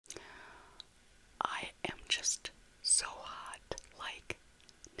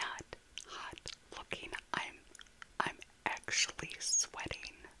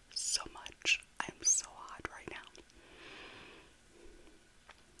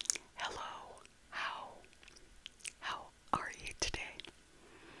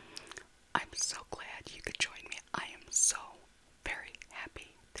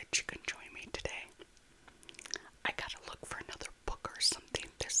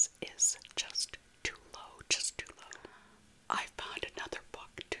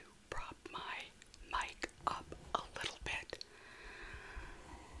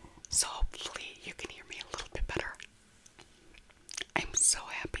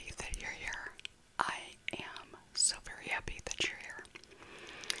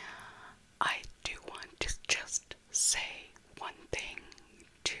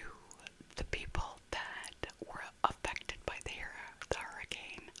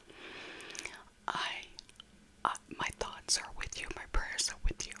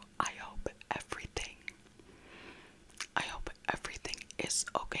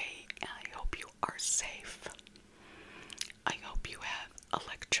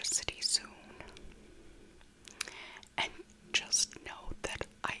electricity soon. And just know that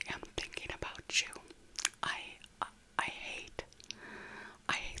I am thinking about you. I hate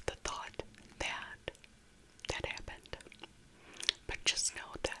the thought that happened. But just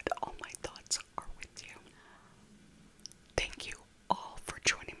know that all my thoughts are with you. Thank you all for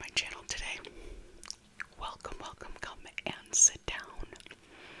joining my channel today. Welcome, welcome, come and sit down.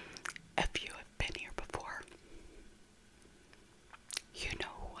 If you have been here before, you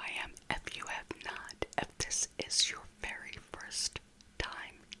know who I am. If you have not, if this is your very first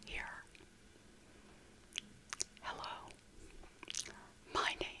time here, hello.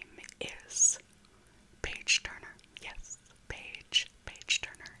 My name is Paige Turner. Yes, Paige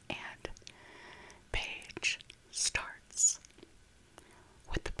Turner. And Paige starts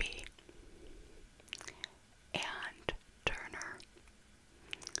with a P. And Turner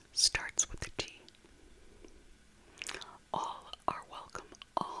starts with a T. All are welcome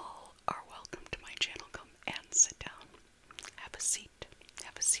to my channel. Come and sit down. Have a seat.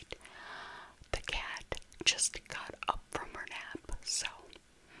 The cat just got up from her nap, so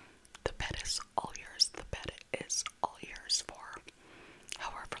the bed is all yours. The bed is all yours for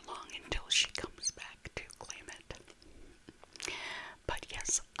however long until she comes back to claim it. But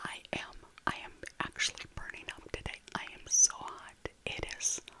yes, I am actually burning up today. I am so hot.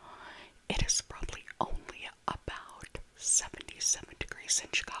 It is probably only about 77 degrees in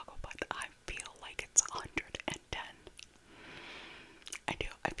Chicago, but I feel like it's 110.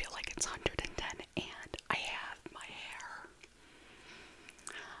 I feel like it's 110, and I have my hair.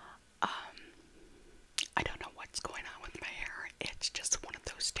 I don't know what's going on with my hair. It's just one of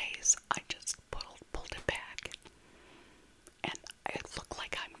those days. I just pulled it back, and I look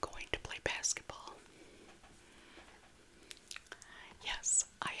like I'm going to play basketball. Yes,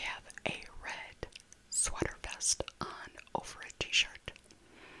 I have a red sweater vest on over a t-shirt.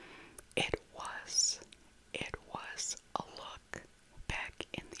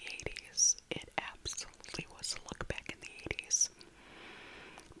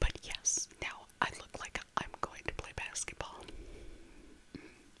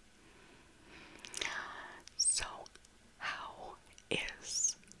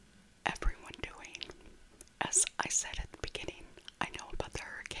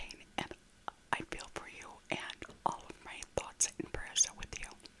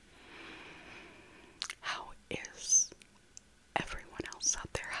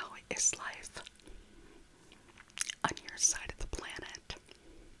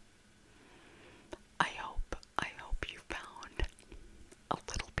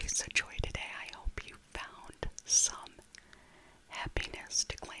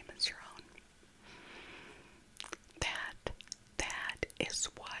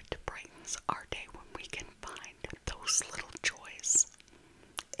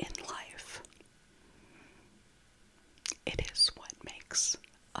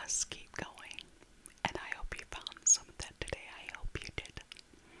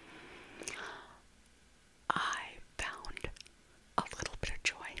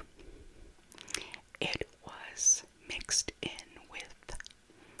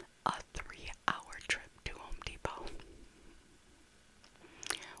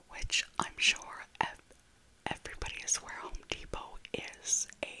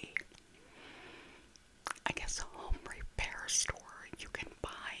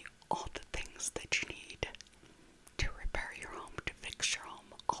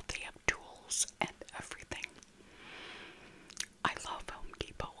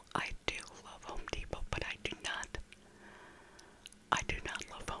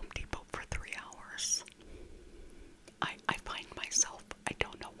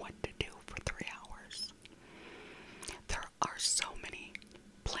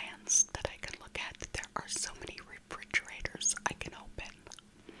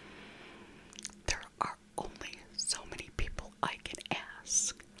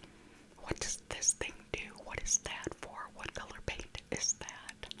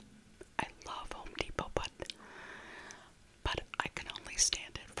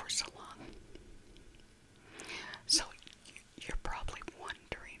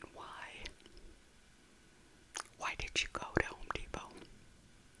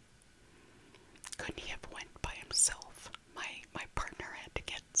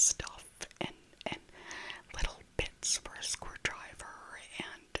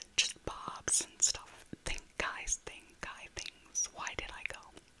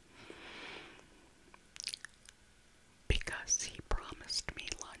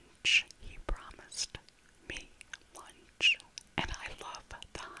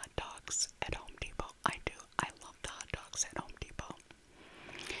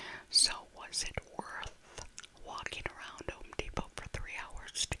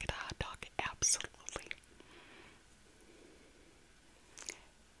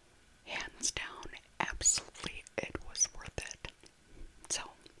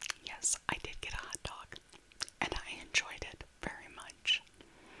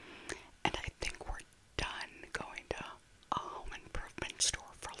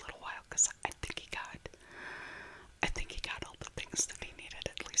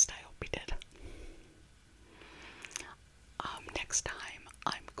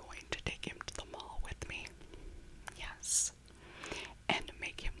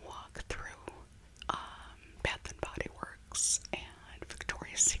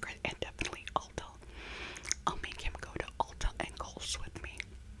 Secret and definitely Ulta. I'll make him go to Ulta and Kohl's with me.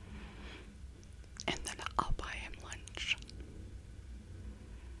 And then I'll buy him lunch.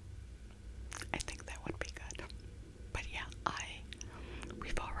 I think that would be good. But yeah,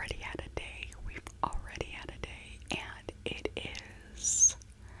 we've already had a day. And it is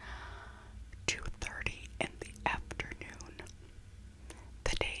 2:30 in the afternoon.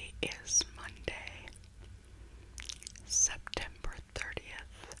 The day is Monday, September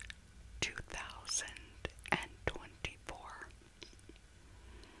 30th, 2024.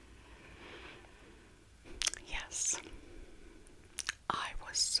 Yes, I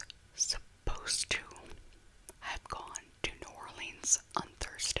was supposed to have gone to New Orleans on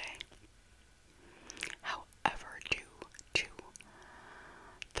Thursday. However, due to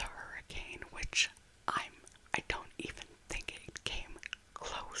the hurricane, which I don't even think it came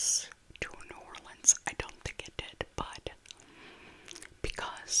close to New Orleans. I don't think it did, but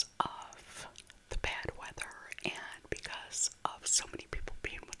because of the bad weather and because of so many people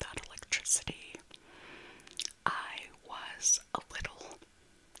being without electricity, I was a little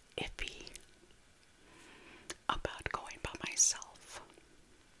iffy about going by myself.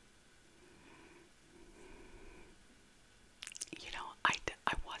 You know, I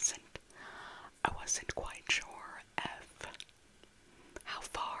wasn't quite sure of how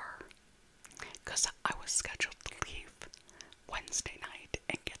far, because I was scheduled to leave Wednesday night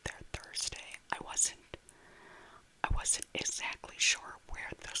and get there Thursday. I wasn't exactly sure where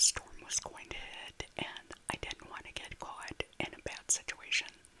the storm was going to hit, and I didn't want to get caught in a bad situation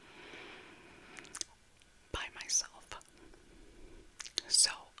by myself.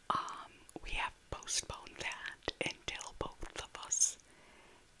 So, we have postponed that until both of us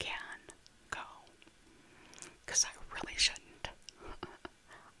can go. Because I really shouldn't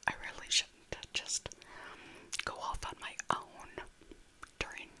just go off on my own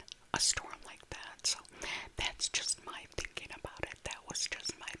during a storm like that. So that's just my thinking about it. That was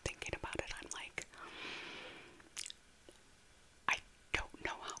just my thinking about it. I'm like, I don't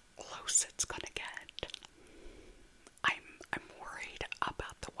know how close it's gonna get. I'm worried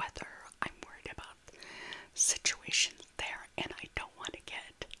about the weather. I'm worried about situations there, and I don't want to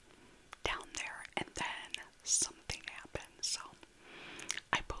get down there and then something happens. So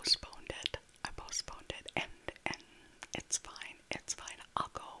I postponed it, and it's fine. I'll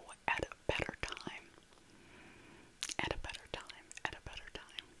go at a better time.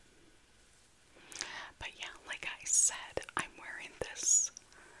 But yeah, like I said, I'm wearing this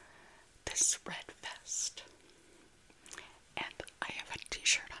red vest, and I have a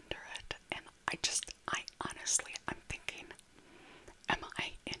t-shirt under it, and I'm thinking, am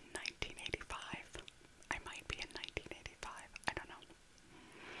I in 1985? I might be in 1985, I don't know.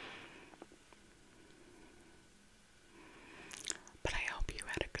 But I hope you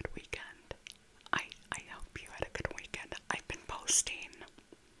had a good weekend. I hope you had a good weekend. I've been posting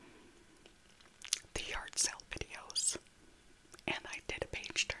the yard sale videos, and I did a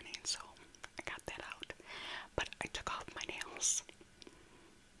page turning, so I got that out. But I took off my nails.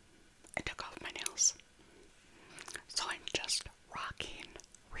 So I'm just rocking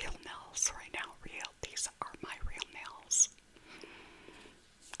real nails right now. These are my real nails.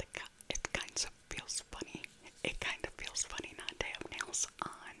 It kind of feels funny. It kind of feels funny not to have nails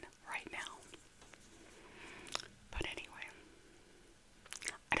on right now. But anyway,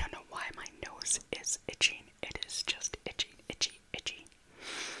 I don't know why my nose is itching. It is just itchy.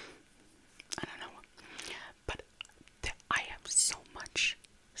 I don't know. But I have so much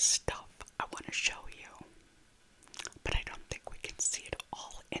stuff I want to show you. But I don't think we can see it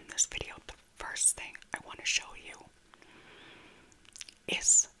all in this video. The first thing I want to show you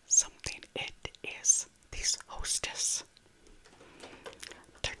is something. It is these Hostess.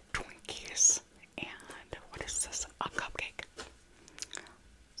 They're Twinkies. And what is this? A cupcake.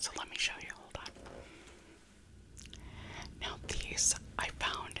 So let me show you. Hold on. Now these I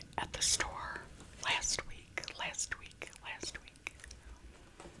found at the store last week.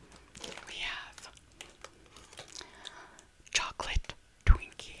 We have chocolate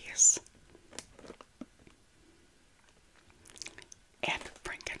Twinkies and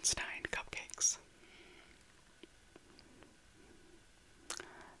Frankenstein cupcakes.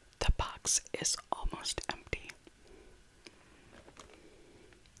 The box is almost empty.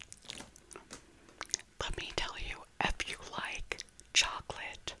 Let me tell you, if you like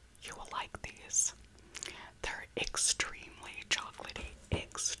chocolate, you will like these. They're extremely chocolatey.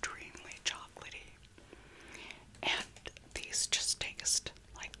 And these just taste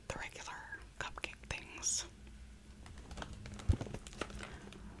like the regular cupcake things.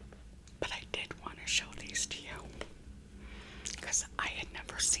 But I did want to show these to you because I had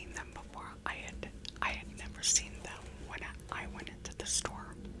never seen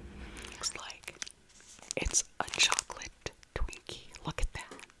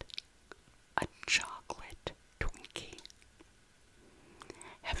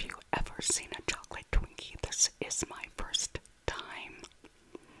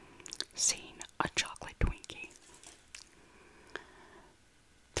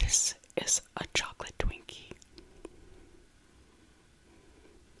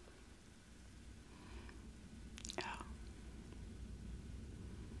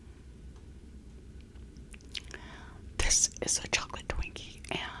is a chocolate Twinkie,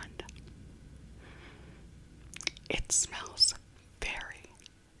 and it smells very,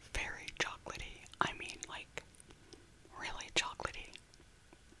 very chocolatey. I mean, like, really chocolatey.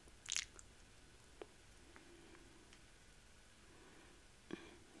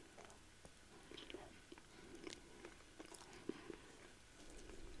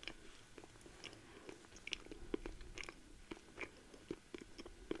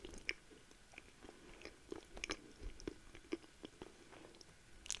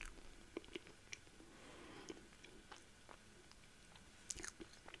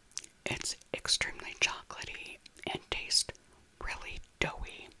 It's extremely chocolatey and tastes really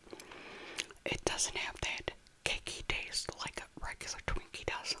doughy. It doesn't have that cakey taste like a regular Twinkie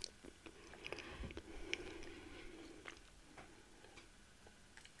does.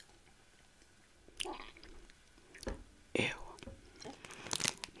 Ew.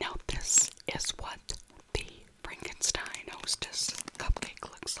 Now this is what the Frankenstein Hostess cupcake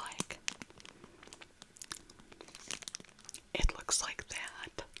looks like. It looks like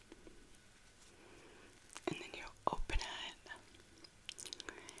that. And then you open it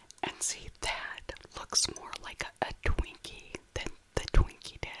and see that looks more like a Twinkie than the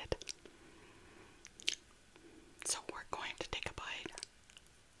Twinkie did. So we're going to take a bite.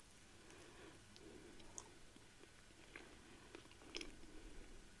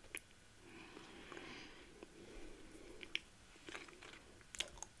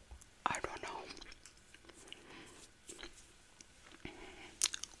 I don't know.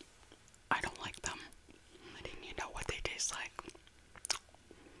 I don't like them. Letting you know what they taste like.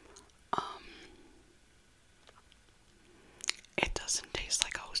 It doesn't taste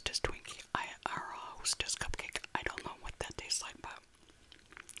like a Hostess Twinkie or a Hostess cupcake. I don't know what that tastes like, but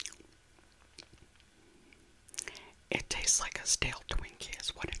it tastes like a stale Twinkie is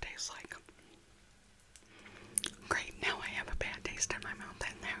what it tastes like. Great, now I have a bad taste in my mouth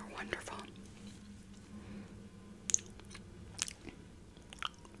and they're wonderful.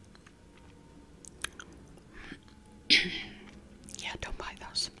 Yeah, don't buy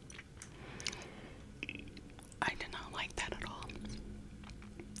those. I did not like that at all.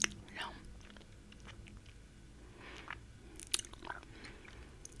 No.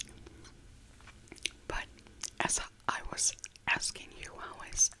 But as I was asking you, how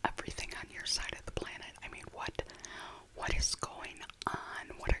is everything on your side of the planet? I mean, what is going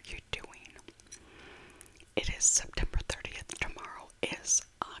on? What are you doing?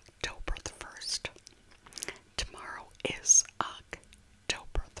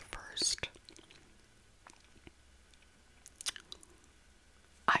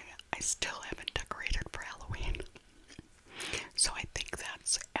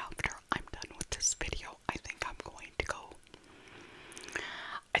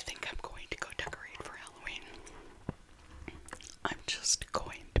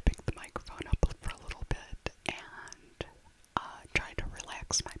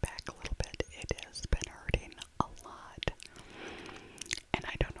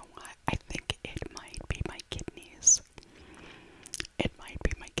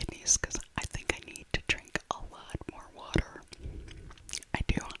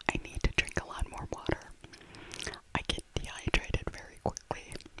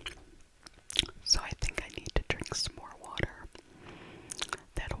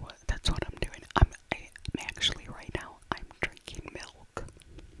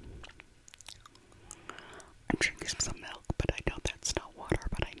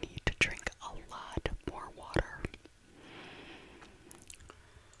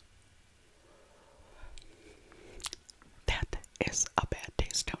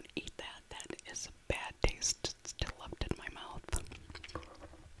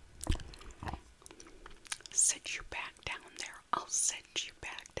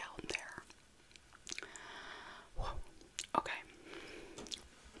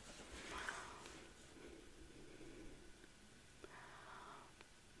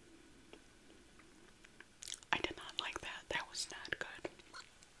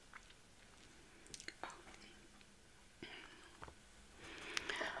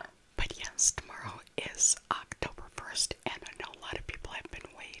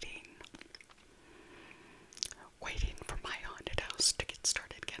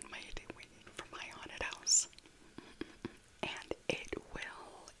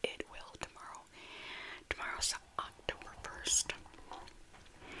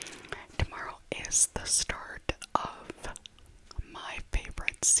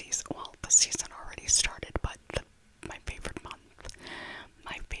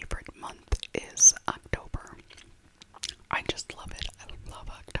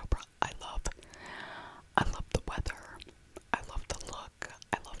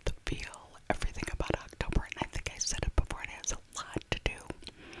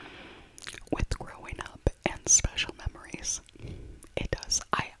 special memories. It does.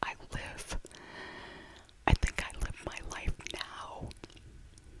 I think I live my life now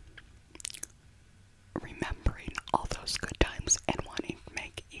remembering all those good times and wanting to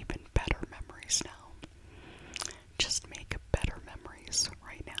make even better memories now. Just make better memories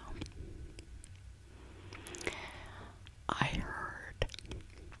right now. I heard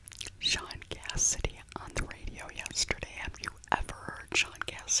Sean Cassidy on the radio yesterday. Have you ever heard Sean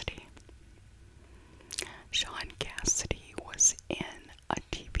Cassidy? Sean Cassidy was in a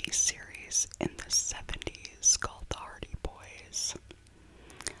TV series in the 70s called The Hardy Boys.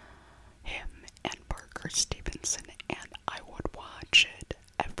 Him and Parker Stevenson, and I would watch it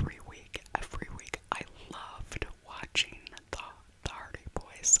every week. Every week. I loved watching the Hardy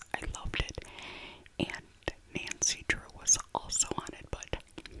Boys. I loved it. And Nancy Drew was also on it, but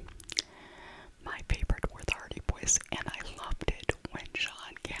my favorite were the Hardy Boys, and I loved it when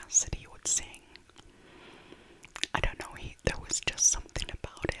Sean Cassidy would sing. I don't know, there was just something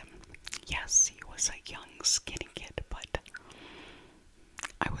about him. Yes, he was a young, skinny kid, but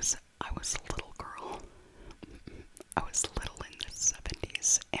I was a little girl. I was little in the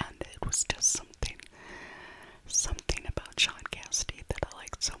 70s, and it was just something about Sean Cassidy that I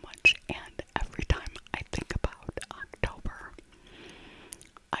liked so much. And every time I think about October,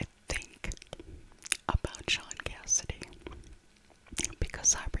 I think about Sean Cassidy,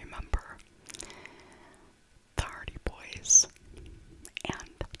 because I remember the Hardy Boys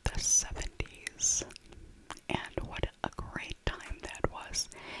and the 70s, and what a great time that was.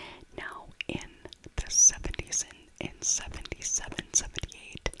 Now in the 70s, in 77,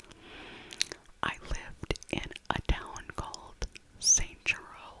 78, I lived in a town called St.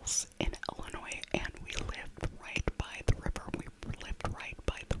 Charles in Illinois, and we lived right by the river. We lived right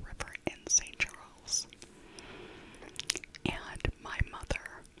by the river in St. Charles. And my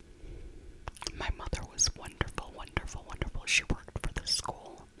mother was wonderful, wonderful, wonderful. She worked for the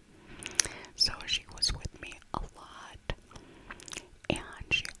school, so she was with me a lot. And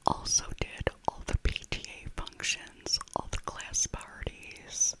she also did all the PTA functions, all the class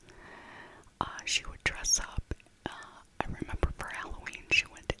parties. She would dress up. I remember for Halloween, she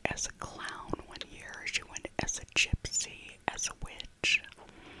went as a clown one year. She went as a gypsy, as a witch.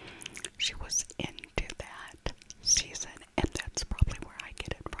 She was into that season, and that's probably where I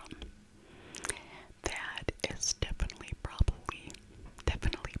get it from. That is definitely,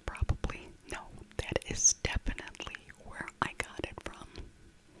 no, that is definitely where I got it from.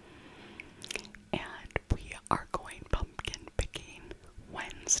 And we are going pumpkin picking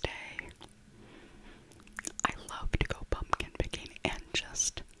Wednesday. I love to go pumpkin picking and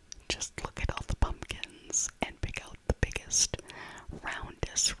just look at all the pumpkins and pick out the biggest,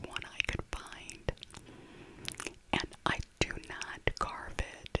 roundest one I could find. And I do not carve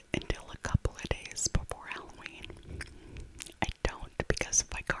it until a couple of days before Halloween. I don't, because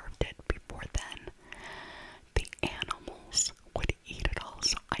if I carved it before then, the animals would eat it all,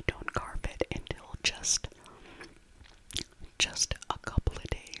 so I don't carve it until just a couple of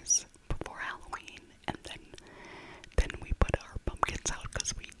days before Halloween, and then we put our pumpkins out,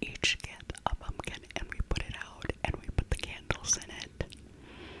 because we each get a pumpkin, and we put it out, and we put the candles in it,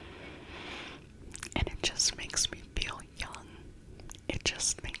 and it just makes me feel young.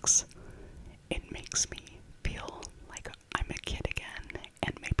 It makes me feel like I'm a kid again,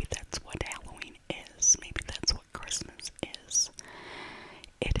 and maybe that's what Halloween is. Maybe that's what Christmas is.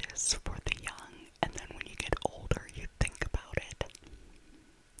 It is for the young, and then when you get older, you think about it.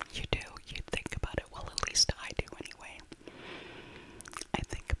 You do. You think about it. Well, at least I do anyway. I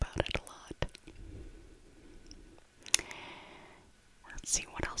think about it a lot. Let's see,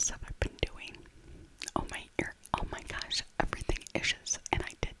 what else have I been doing? Oh my gosh, everything itches, and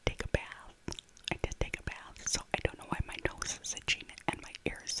I did take a bath.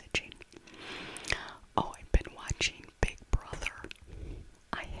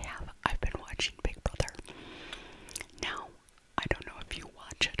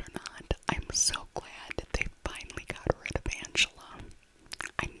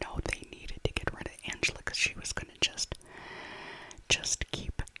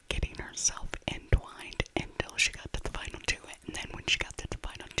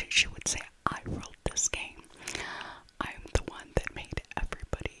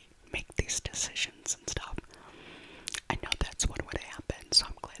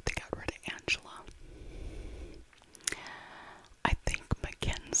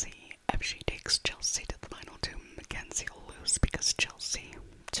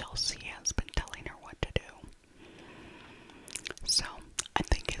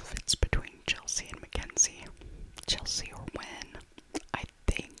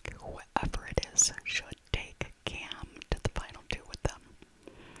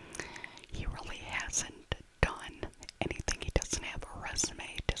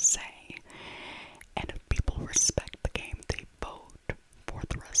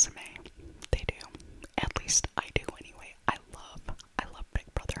 least I do anyway. I love Big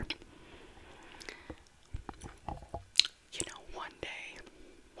Brother. You know,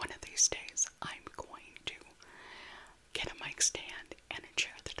 one of these days, I'm going to get a mic stand and a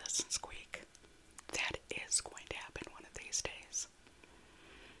chair that doesn't squeak. That is going to happen one of these days.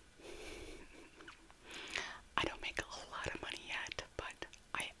 I don't make a lot of money yet, but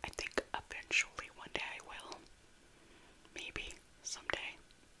I think eventually one day I will. Maybe someday.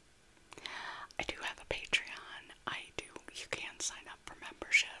 I do have a Patreon. You can sign up for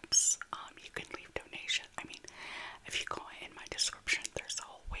memberships. You can leave donations. I mean, if you go in my description, there's a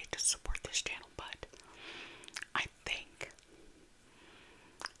whole way to support this channel, but I think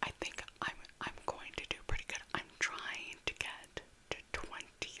I'm going to do pretty good. I'm trying to get to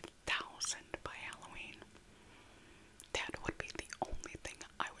 20,000 by Halloween. That would be the only thing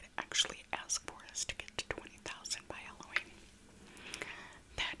I would actually ask for, is to get to 20,000 by Halloween.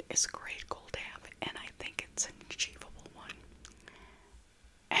 That is a great goal to have, and I think it's an achievable one.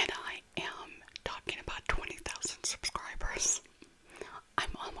 And I am talking about 20,000 subscribers.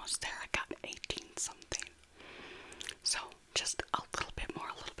 I'm almost there. I got 18 something. So just a little bit more,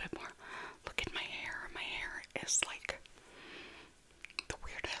 a little bit more. Look at my hair. My hair is like the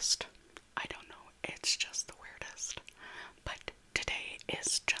weirdest. I don't know. It's just the weirdest. But today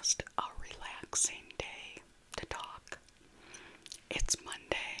is just a relaxing day to talk. It's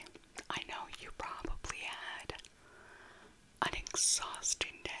Monday. I know you probably had an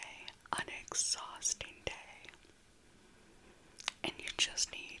exhausting day. And you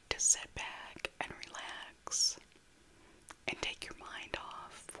just need to sit back and relax and take your mind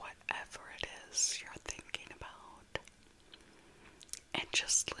off whatever it is you're thinking about. And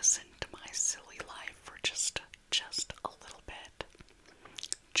just listen to my silly life for just a little bit.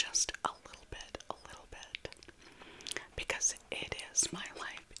 Just a little bit. Because my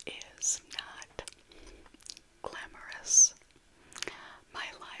life is not glamorous. My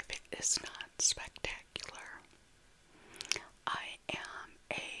life is not spectacular. I am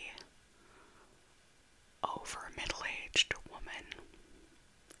a over middle-aged woman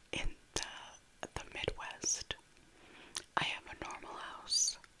in the Midwest. I have a normal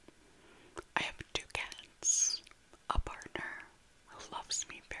house. I have 2 cats, a partner who loves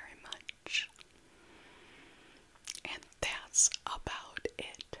me very much. And that's about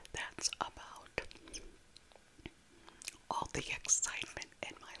it. That's about all the excitement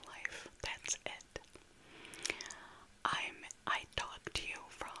in my life. That's it. I talk to you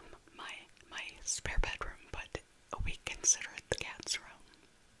from my spare bedroom, but we consider it the cat's room.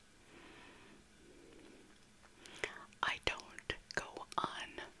 I don't go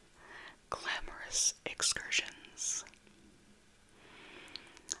on glamorous excursions.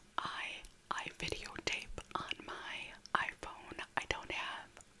 I videotape on my iPhone. I don't have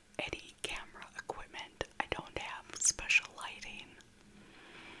any camera equipment. I don't have special lighting.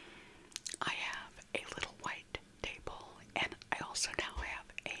 I have a little white table, and I also now have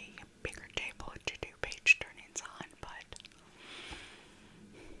a bigger table to do page turnings on, but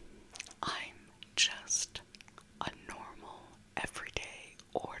I'm just a normal, everyday,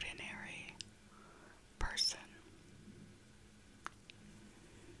 ordinary person.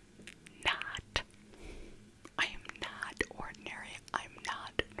 I am not ordinary, I'm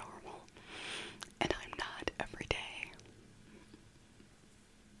not normal, and I'm not everyday.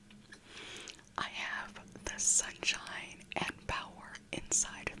 I have the sunshine and power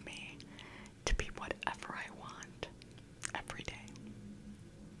inside of me to be whatever I want every day.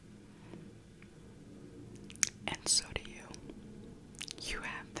 And so do you. You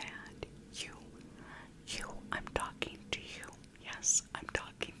have that. I'm talking to you. Yes, I'm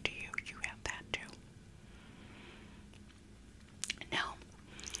talking to you. You have that too. Now,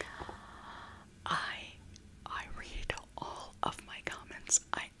 I read all of my comments.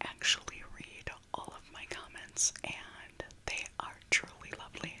 I actually read all of my comments, and they are truly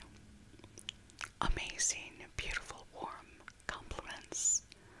lovely. Amazing, beautiful, warm compliments.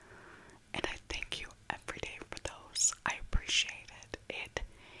 And I thank you every day for those. I appreciate it. It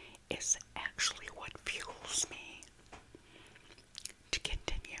is actually what fuels me to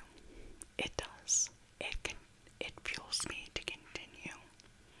continue. It does. It fuels me to continue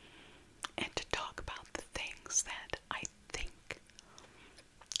and to talk about the things that I think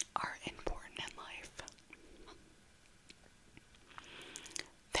are important in life.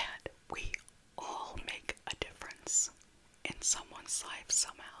 That we all make a difference in someone's life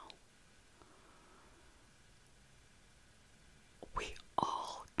somehow. We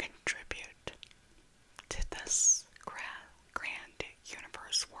all contribute to this grand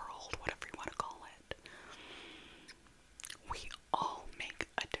universe, world, whatever you want to call it. We all make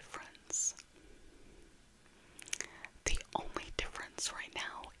a difference.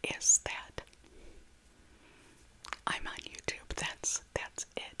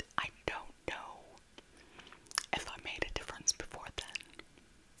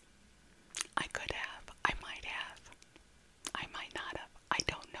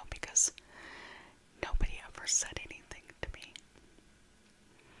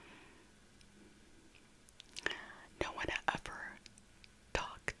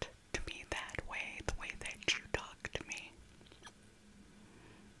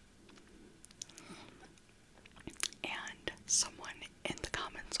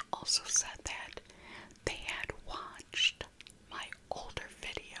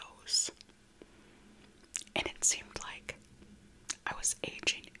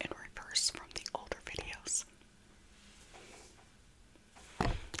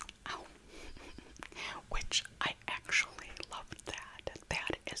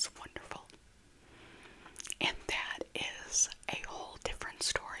 is wonderful. And that is a whole different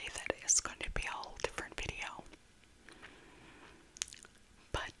story that is going to be a whole different video.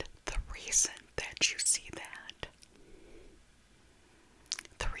 But the reason that you see that,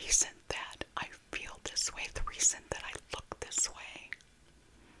 the reason that I feel this way, the reason that I look this way,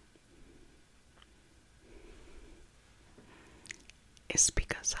 is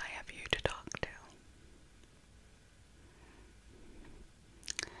because I have you to talk to.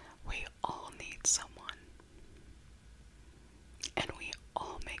 We all need someone, and we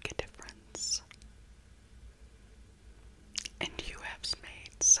all make a difference. And you have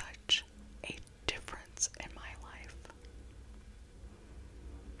made such a difference in my life.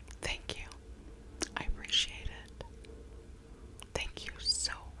 Thank you. I appreciate it. Thank you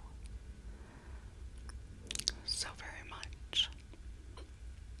so very much.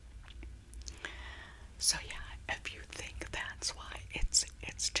 So yeah, if you think that's why,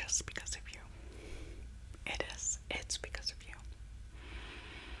 it's just because of you. It is. It's because of you.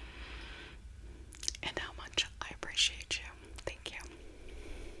 And how much I appreciate you. Thank you.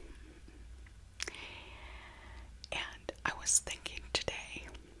 And I was thinking today,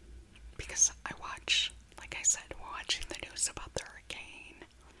 because I watch, like I said, we're watching the news about the hurricane.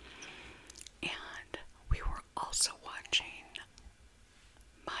 And we were also watching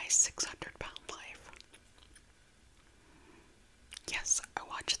My 600-Pound Life. Yes, I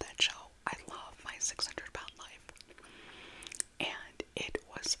watched that show. I love My 600-Pound Life. And it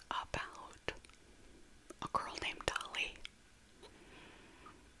was about a girl named Dolly.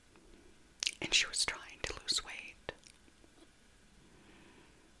 And she was trying to lose weight.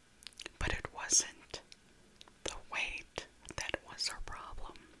 But it wasn't the weight that was her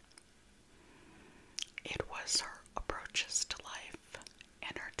problem. It was her approaches to life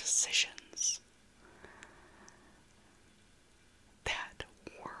and her decisions that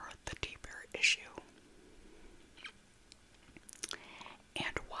were the deeper issue.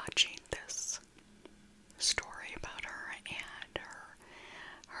 And watching this story about her and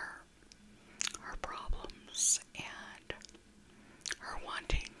her problems and her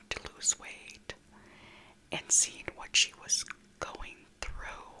wanting to lose weight and seeing what she was going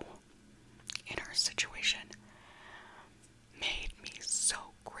through in her situation made me so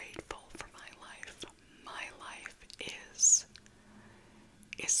grateful for my life. My life is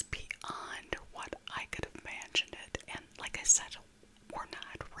beyond what I could have imagined it. And like I said, we're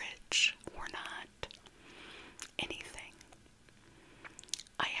not rich. We're not anything.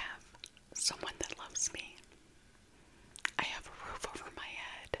 I have someone that loves me. I have a roof over my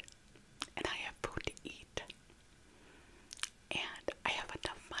head. And I have food to eat. And I have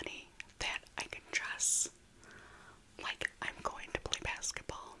enough money that I can dress like I'm going to play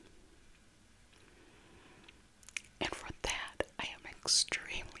basketball. And for that, I am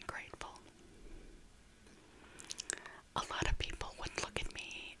extremely grateful. A lot of people would look at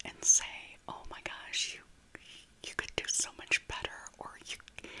me and say, "Oh my gosh, you could do so much better, or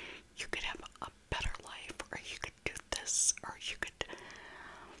you could have a better life, or you could do this, or you could."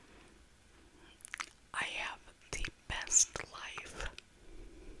 I have the best life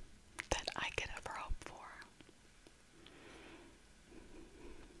that I could ever hope for.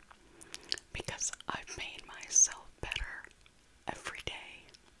 Because I've made myself better every day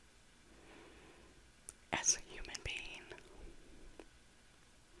as a human being.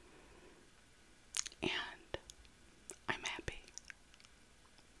 And I'm happy.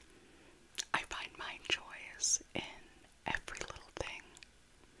 I find my joys in every little thing.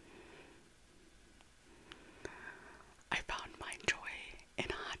 I found my joy in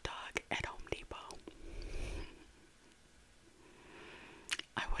a hot dog at Home Depot.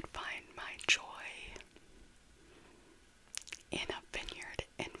 I would find my joy in a vineyard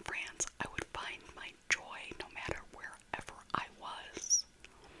in France. I would find my joy no matter wherever I was.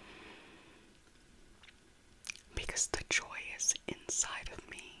 Because the joy is inside of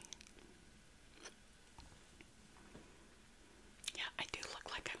me. Yeah, I do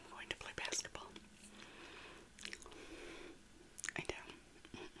look like I'm going to play basketball. I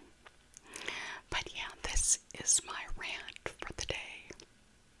do. But yeah, this is my rant for the day.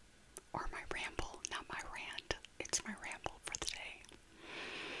 Or my ramble, not my rant. It's my ramble for the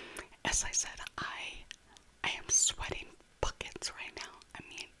day. As I said, I am sweating buckets right now. I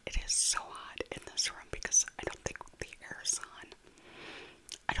mean, it is so hot in this room because I don't think the air is on.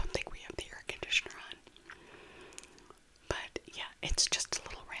 I don't think we have the air conditioner on. But yeah, it's just a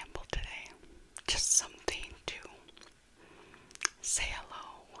little ramble today. Just something to say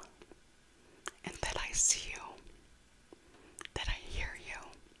hello. And that I see you. That I hear you.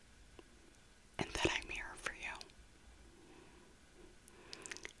 And that I'm here for you.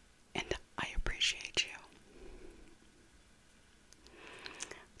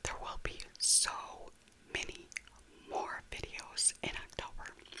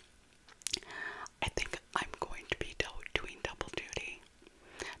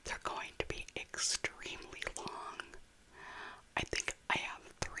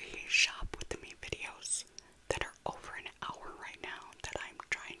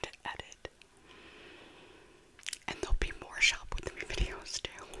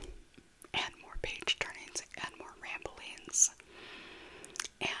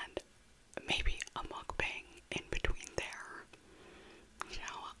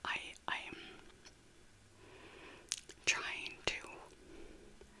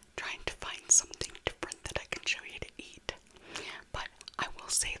 find something different that I can show you to eat. But I will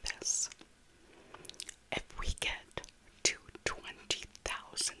say this. If we get to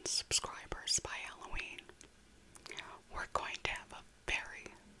 20,000 subscribers by Halloween, we're going to have a very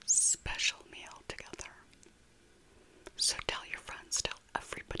special meal together. So tell your friends, tell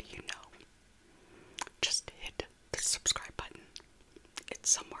everybody you know. Just hit the subscribe button. It's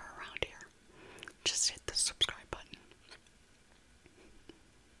somewhere around here. Just hit the subscribe button.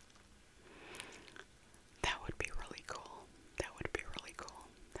 That would be really cool. That would be really cool.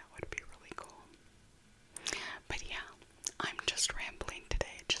 That would be really cool. But yeah, I'm just rambling today.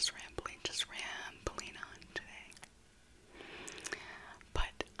 Just rambling on today.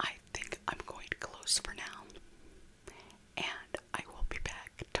 But I think I'm going to close for now. And I will be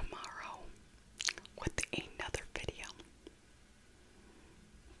back tomorrow with another video.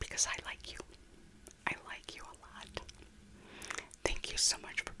 Because I like you. I like you a lot. Thank you so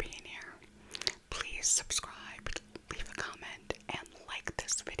much for being here. Please subscribe